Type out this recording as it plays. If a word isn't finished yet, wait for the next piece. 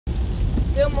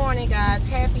Good morning, guys.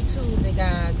 Happy Tuesday,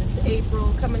 guys. This is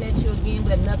April coming at you again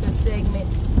with another segment.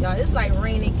 Y'all, it's like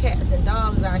raining cats and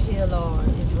dogs out here, Lord.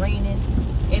 It's raining.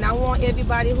 And I want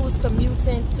everybody who's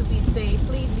commuting to be safe.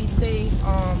 Please be safe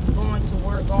going to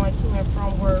work, going to and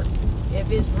from work.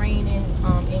 If it's raining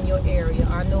in your area.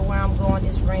 I know where I'm going,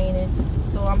 it's raining.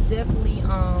 So I'm definitely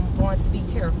going to be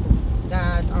careful,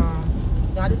 guys.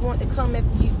 I just want to come at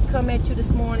you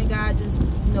this morning, guys. Just,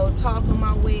 talk on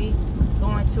my way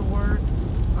going to work.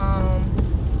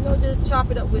 Just chop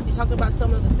it up with you, talking about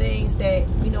some of the things that,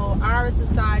 our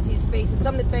society is facing,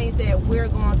 some of the things that we're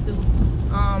going through.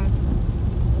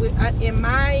 In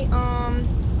my,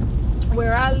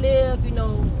 where I live,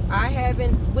 I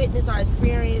haven't witnessed or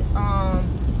experienced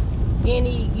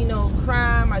any,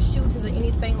 crime or shootings or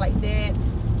anything like that.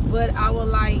 But I would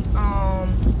like,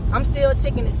 I'm still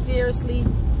taking it seriously.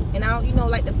 And I,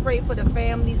 like to pray for the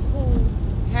families who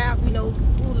have,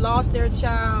 who lost their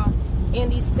child in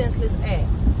these senseless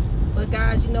acts. But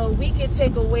guys, we can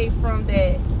take away from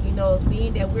that,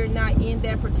 being that we're not in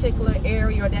that particular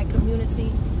area or that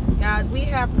community. Guys, we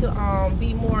have to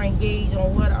be more engaged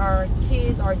on what our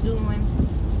kids are doing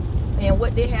and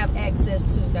what they have access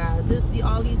to, guys.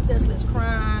 All these senseless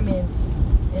crime and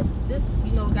this,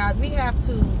 guys, we have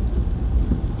to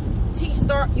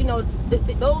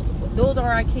those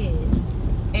are our kids.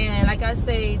 And like I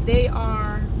say, they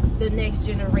are the next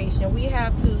generation. We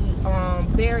have to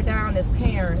bear down as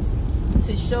parents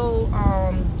to show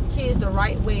kids the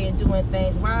right way in doing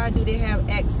things. Why do they have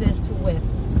access to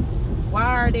weapons? Why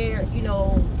are there,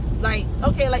 like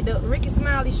the Ricky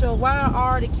Smiley show, why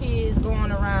are the kids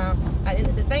going around? And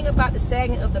the thing about the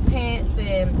sagging of the pants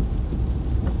and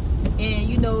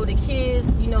the kids,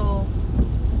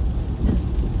 just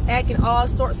acting all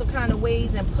sorts of kind of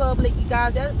ways in public, you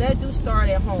guys, that do start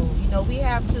at home. We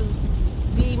have to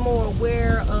be more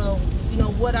aware of,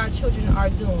 what our children are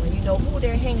doing, who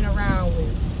they're hanging around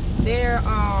with, their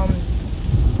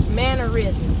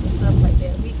mannerisms and stuff like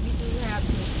that. We do have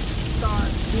to start,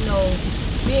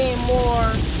 being more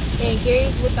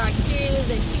engaged with our kids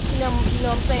and teaching them,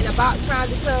 about crimes,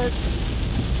 because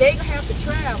they have to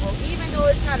travel, even though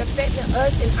it's not affecting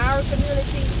us in our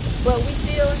community, but we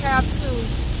still have to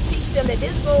teach them that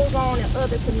this goes on in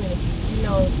other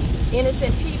communities.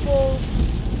 Innocent people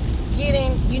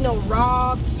getting,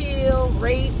 robbed, killed,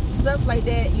 raped, stuff like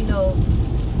that.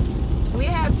 We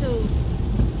have to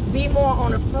be more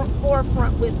on the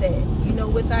forefront with that,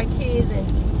 with our kids, and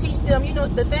teach them,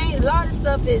 the thing, a lot of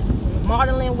stuff is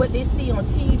modeling what they see on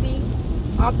TV,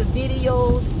 off the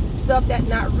videos, stuff that's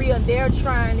not real, and they're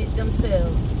trying it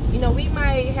themselves. We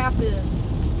might have to,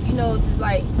 just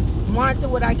like monitor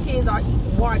what our kids are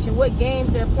watching, what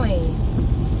games they're playing,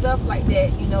 stuff like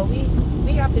that.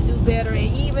 We have to do better.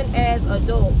 And even as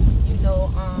adults,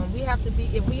 we have to be,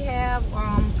 if we have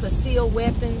concealed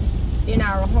weapons in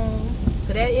our home,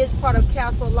 because that is part of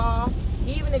castle law.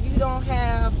 Even if you don't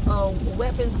have a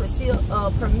weapons concealed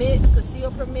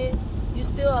permit, you're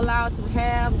still allowed to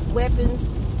have weapons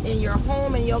in your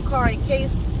home and your car in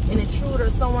case an intruder or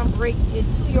someone break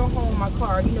into your home or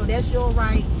car. That's your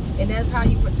right, and that's how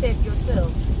you protect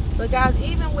yourself. But guys,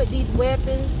 even with these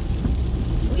weapons,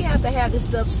 we have to have this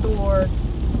stuff stored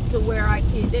to where our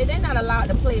kids, they're not allowed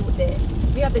to play with that.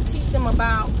 We have to teach them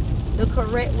about the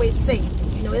correct way, safety.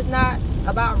 It's not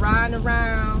about riding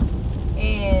around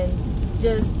and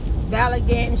just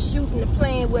gallivanting, shooting, and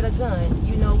playing with a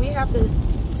gun. We have to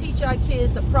teach our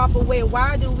kids the proper way.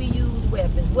 Why do we use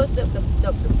weapons? What's the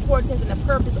importance and the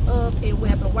purpose of a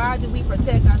weapon? Why do we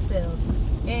protect ourselves?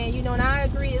 And and I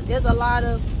agree, there's a lot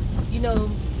of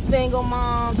single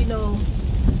moms,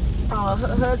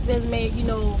 husbands may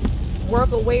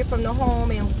work away from the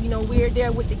home, and we're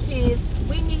there with the kids.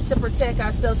 We need to protect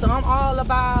ourselves. So I'm all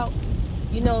about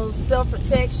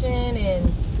self-protection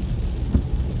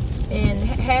and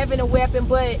having a weapon,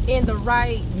 but in the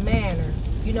right manner.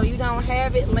 You don't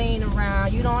have it laying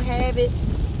around. You don't have it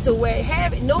to where,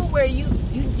 know where you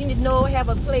need to have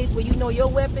a place where your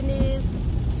weapon is.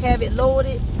 Have it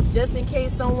loaded just in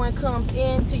case someone comes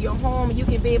into your home, and you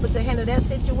can be able to handle that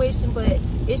situation. But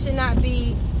it should not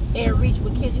be in reach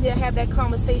with kids. You need to have that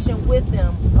conversation with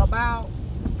them about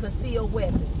concealed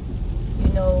weapons.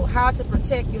 How to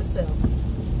protect yourself.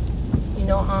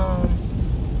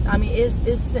 I mean, it's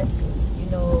senseless.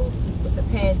 With the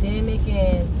pandemic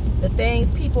and the things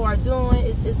people are doing,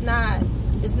 it's not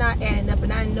adding up.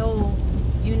 And I know,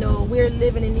 we're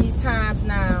living in these times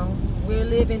now. We're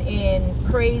living in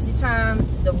crazy times.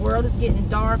 The world is getting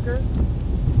darker,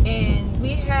 and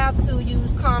we have to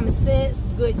use common sense,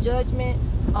 good judgment,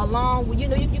 along with, you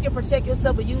can protect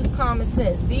yourself, but use common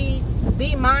sense. Be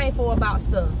mindful about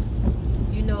stuff.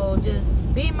 Just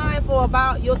be mindful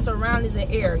about your surroundings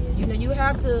and areas. You know, you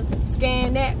have to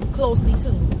scan that closely too.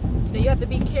 You know, you have to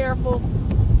be careful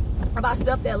about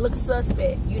stuff that looks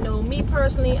suspect. You know, me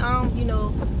personally, I'm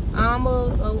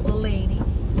a lady,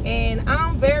 and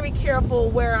I'm very careful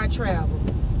where I travel.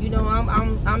 You know,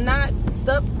 I'm not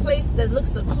stuck place that looks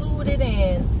secluded,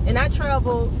 and I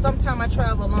travel. Sometimes I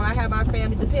travel alone. I have my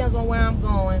family. Depends on where I'm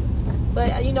going,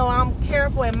 but you know, I'm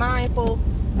careful and mindful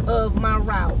of my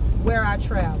routes, where I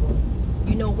travel.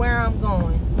 You know, where I'm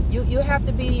going. You have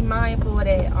to be mindful of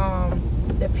that.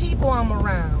 The people I'm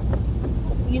around.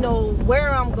 You know,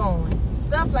 where I'm going.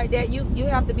 Stuff like that. You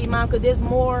have to be mindful, because there's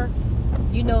more,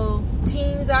 you know,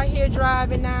 teens out here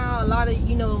driving now. A lot of,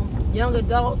 you know, young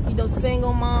adults, you know,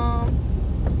 single mom.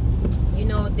 You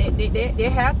know, they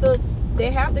have to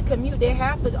commute. They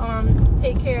have to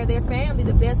take care of their family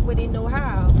the best way they know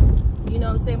how. You know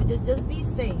what I'm saying? But just be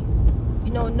safe.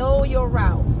 You know your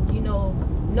routes. You know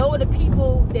the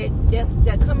people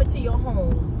that come into your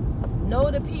home.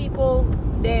 Know the people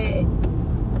that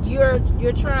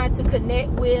you're trying to connect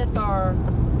with, or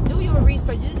do your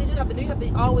research. You have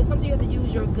to always, sometimes you have to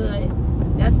use your gut.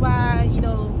 That's why, you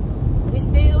know, we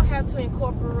still have to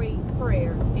incorporate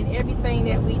prayer in everything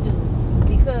that we do,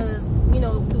 because, you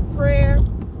know, through prayer,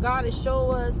 God will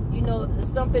show us, you know,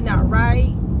 something not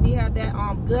right. We have that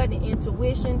gut and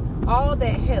intuition. All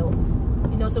that helps.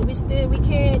 You know, so we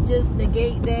can't just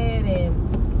negate that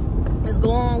and let's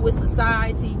go on with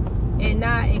society and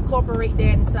not incorporate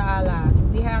that into our lives.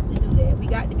 We have to do that. We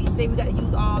got to be safe. We got to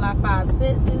use all our 5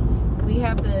 senses. We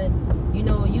have to, you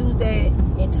know, use that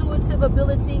intuitive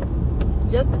ability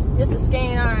just to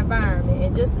scan our environment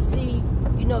and just to see,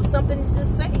 you know, if something is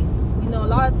just safe. You know, a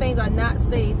lot of things are not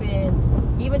safe,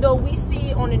 and even though we see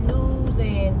it on the news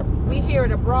and we hear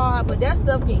it abroad, but that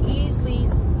stuff can easily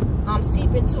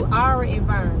seep into our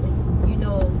environment. You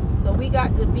know, so we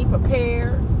got to be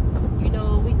prepared. You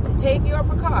know, to take your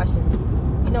precautions.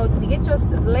 You know, to get your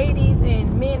ladies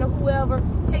and men or whoever,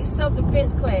 take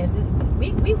self-defense classes.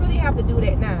 We really have to do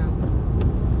that now.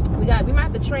 We might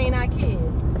have to train our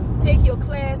kids. Take your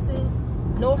classes.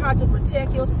 Know how to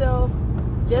protect yourself,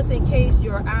 just in case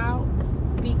you're out.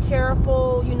 Be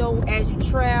careful. You know, as you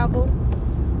travel.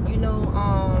 You know,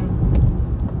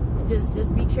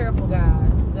 just be careful,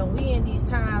 guys. You know, we in these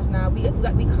times now. We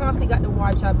constantly got to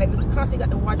watch our back. We constantly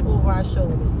got to watch over our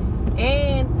shoulders.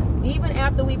 And even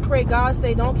after we pray, God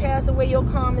say, don't cast away your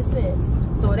common sense.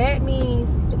 So that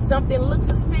means if something looks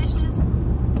suspicious,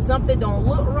 something don't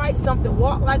look right, something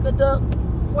walk like a duck,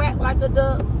 quack like a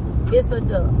duck, it's a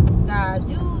duck. Guys,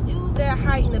 use that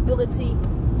heightened ability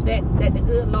that the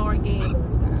good Lord gave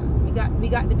us, guys. We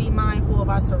got to be mindful of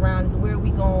our surroundings, where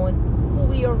we going, who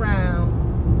we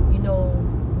around, you know,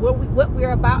 what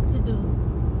we're about to do.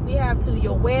 We have to,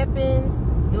 your weapons,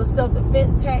 your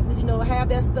self-defense tactics, you know, have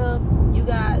that stuff. You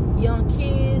got young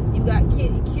kids, you got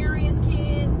curious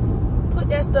kids. Put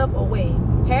that stuff away.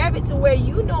 Have it to where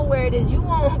you know where it is. You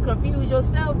won't confuse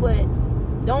yourself, but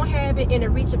don't have it in the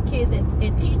reach of kids,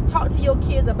 and talk to your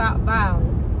kids about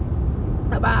violence,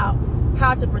 about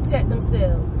how to protect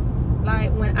themselves.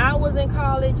 Like when I was in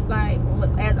college, like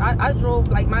as I drove,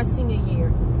 like my senior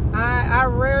year, I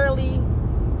rarely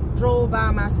drove by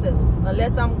myself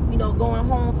unless I'm, you know, going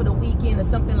home for the weekend or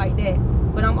something like that.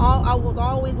 But I was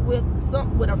always with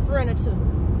a friend or two.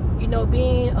 You know,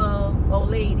 being a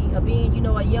lady, or being, you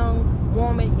know, a young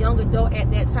woman, young adult at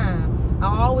that time, I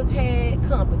always had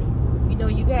company. You know,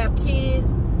 you have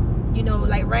kids, you know,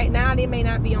 like right now they may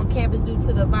not be on campus due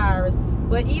to the virus,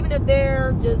 but even if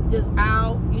they're just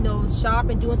out, you know,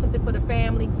 shopping, doing something for the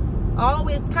family, I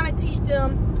always kind of teach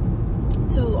them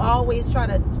to always try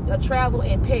to travel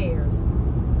in pairs.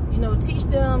 You know, teach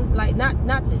them, like,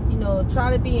 not to, you know,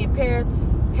 try to be in pairs.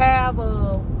 Have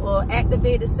a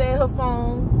activated cell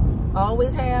phone.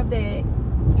 Always have that.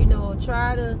 You know,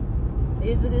 try to,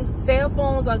 cell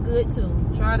phones are good too.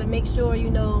 Try to make sure, you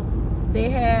know, they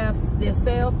have their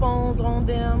cell phones on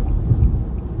them.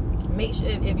 Make sure,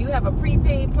 if you have a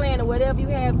prepaid plan or whatever you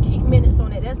have, keep minutes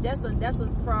on it. That's a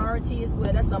priority as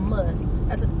well. That's a must.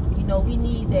 You know, we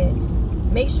need that.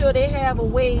 Make sure they have a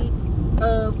way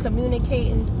of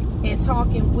communicating and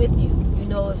talking with you. You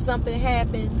know, if something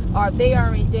happened or if they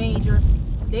are in danger,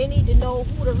 they need to know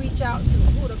who to reach out to,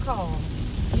 who to call.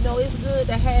 You know, it's good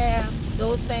to have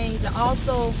those things. And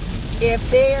also, if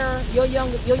they're your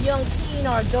young teen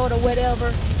or adult or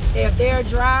whatever, if they're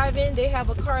driving, they have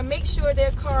a car, make sure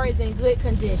their car is in good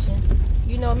condition.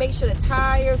 You know, make sure the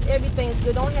tires, everything's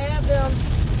good. Don't have them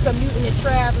commuting and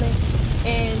traveling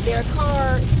and their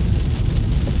car,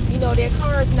 you know, their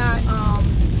car is not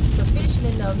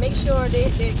sufficient enough. Make sure their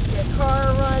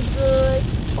car runs good,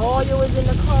 oil is in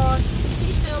the car. Teach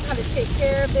them how to take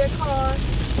care of their car.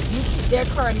 You keep their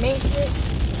car in maintenance.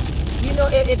 You know,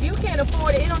 if you can't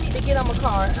afford it, you don't need to get them a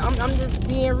car. I'm just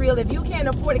being real. If you can't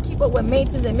afford to keep up with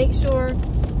maintenance and make sure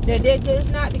that they're good, it's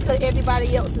not because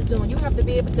everybody else is doing. You have to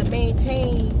be able to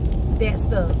maintain that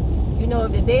stuff. You know,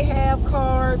 if they have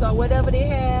cars or whatever they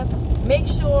have, make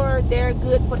sure they're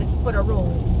good for the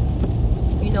road.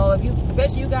 You know, if you,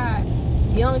 especially you got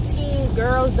young teens,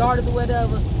 girls, daughters, or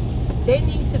whatever, they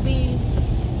need to be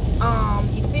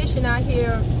efficient out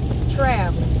here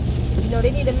traveling. You know,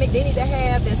 they need to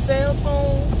have their cell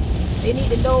phones. They need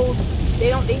to know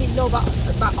they need to know about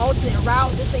alternate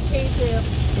route, just in case if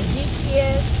the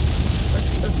GPS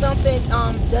or something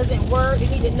doesn't work. They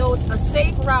need to know a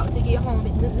safe route to get home.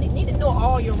 They need to know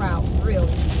all your routes, really.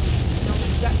 You know,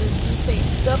 you got to do safe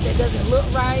stuff that doesn't look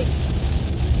right.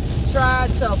 Try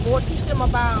to avoid, teach them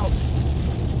about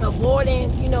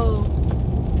avoiding, you know,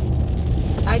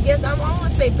 I guess I don't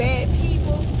want to say bad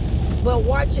people, but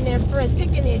watching their friends,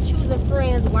 picking and choosing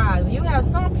friends wisely. You have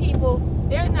some people,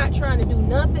 they're not trying to do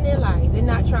nothing in life. They're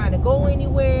not trying to go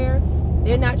anywhere.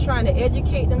 They're not trying to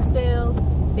educate themselves.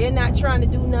 They're not trying to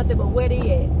do nothing but where they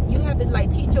at. You have to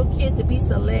like teach your kids to be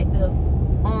selective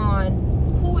on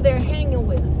who they're hanging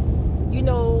with. You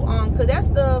know, cause that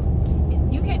stuff,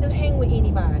 you can't just hang with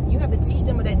anybody. You have to teach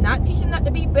them that, not teach them not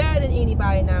to be better than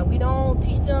anybody now. We don't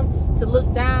teach them to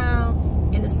look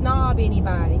down and to snob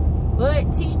anybody.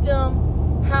 But teach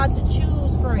them how to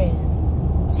choose friends.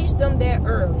 Teach them that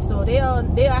early, so they'll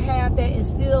have that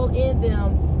instilled in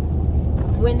them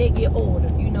when they get older.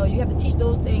 You know, you have to teach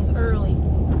those things early.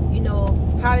 You know,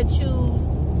 how to choose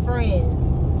friends.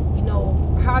 You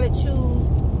know, how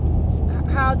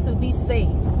to be safe.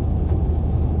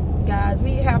 Guys,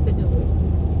 we have to do it.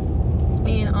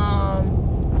 And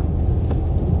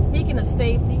speaking of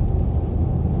safety,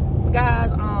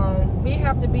 guys, we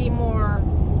have to be more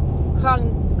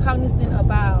cognizant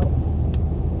about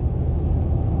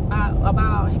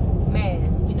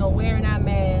masks, you know, wearing our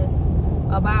masks,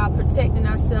 about protecting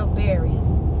ourselves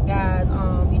barriers. Guys,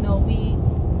 you know,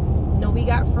 we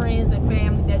got friends and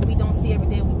family that we don't see every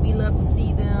day. We love to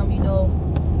see them, you know.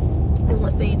 We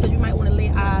want to stay in touch. We might want to lay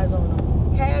eyes on them.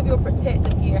 Have your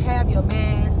protective gear, have your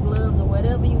mask, gloves, or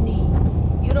whatever you need.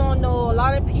 You don't know, a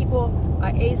lot of people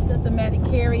are asymptomatic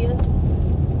carriers.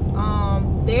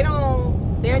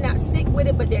 They're not sick with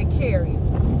it, but they're carriers,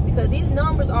 because these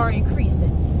numbers are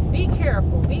increasing. Be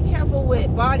careful. Be careful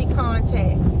with body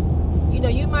contact. You know,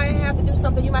 you might have to do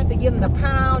something. You might have to give them the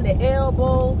pound, the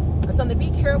elbow, or something.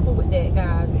 Be careful with that,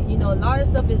 guys. But, you know, a lot of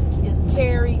stuff is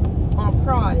carried on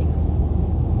products.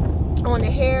 On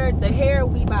the hair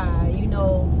we buy. You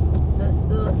know,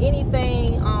 the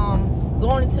anything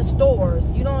going into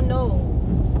stores. You don't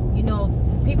know. You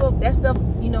know, people, that stuff.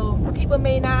 You know, people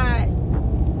may not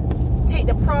take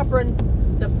the proper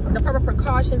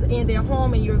precautions in their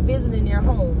home, and you're visiting their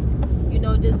homes. You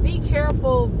know, just be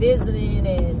careful visiting,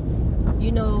 and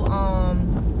you know,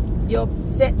 you'll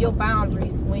set your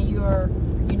boundaries when you're,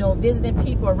 you know, visiting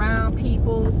people, around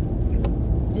people.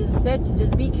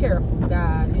 Just be careful,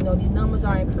 guys. You know, these numbers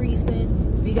are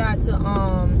increasing. We got to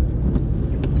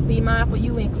be mindful,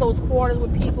 you in close quarters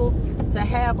with people, to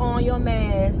have on your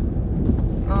mask.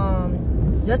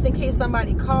 Just in case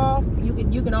somebody cough, you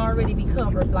can already be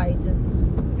covered. Like, just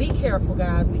be careful,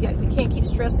 guys. We can't keep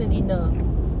stressing enough.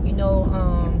 You know,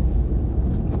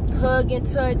 hugging,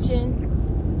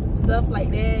 touching, stuff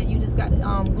like that. You just got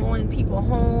going in people's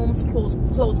homes,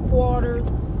 close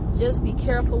quarters. Just be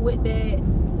careful with that.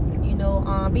 You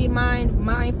know, be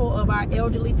mindful of our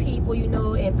elderly people. You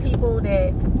know, and people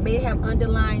that may have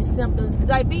underlying symptoms.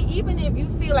 Like, even if you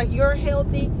feel like you're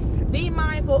healthy, be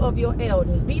mindful of your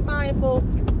elders. Be mindful,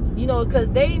 you know, because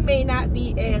they may not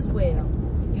be as well.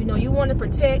 You know, you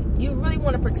really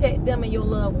want to protect them and your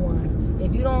loved ones.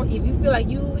 If you feel like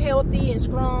you healthy and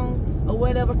strong or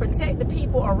whatever, protect the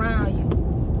people around you.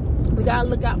 We gotta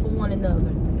look out for one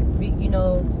another. You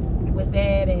know, with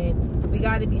that, and we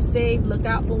gotta be safe. Look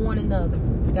out for one another,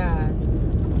 guys.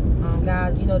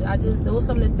 Guys, you know, those are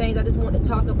some of the things I just want to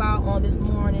talk about on this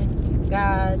morning,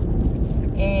 guys.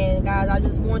 And guys, I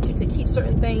just want you to keep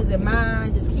certain things in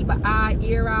mind. Just keep an eye,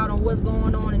 ear out on what's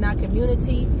going on in our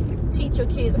community. Teach your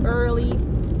kids early.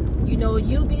 You know,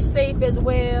 you be safe as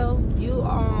well. You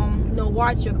you know,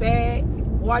 watch your back,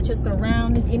 watch your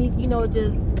surroundings. You know,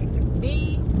 just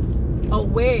be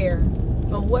aware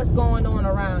of what's going on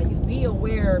around you. Be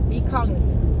aware, be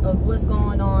cognizant of what's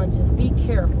going on. Just be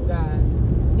careful, guys.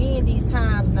 We in these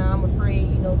times now, I'm afraid,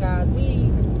 you know, guys, we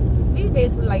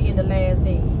basically like in the last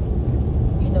days.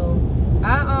 You know,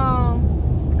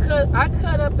 I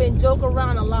cut up and joke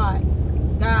around a lot,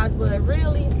 guys, but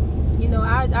really, You know,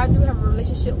 I do have a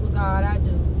relationship with God. I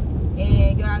do.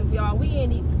 And God, y'all,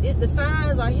 the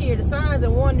signs are here. The signs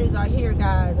and wonders are here,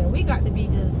 guys. And we got to be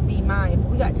mindful.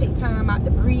 We got to take time out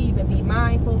to breathe and be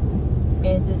mindful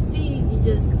and just see and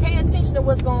just pay attention to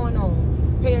what's going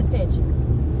on. Pay attention.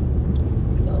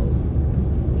 You know,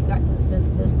 we got to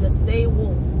just stay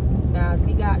woke, guys.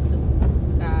 We got to,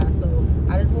 guys. So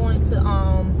I just wanted to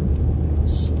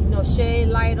you know, shed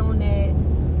light on that.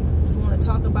 Just want to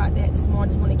talk about that this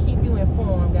morning. Just want to keep you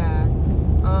informed, guys.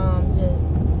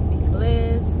 Just be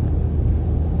blessed.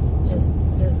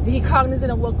 Just be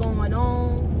cognizant of what's going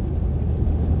on.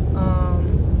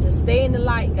 Just stay in the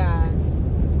light, guys.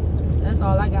 That's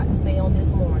all I got to say on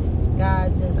this morning,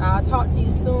 guys. I'll talk to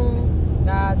you soon,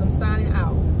 guys. I'm signing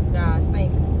out, guys.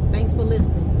 Thank you. Thanks for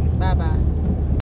listening. Bye bye.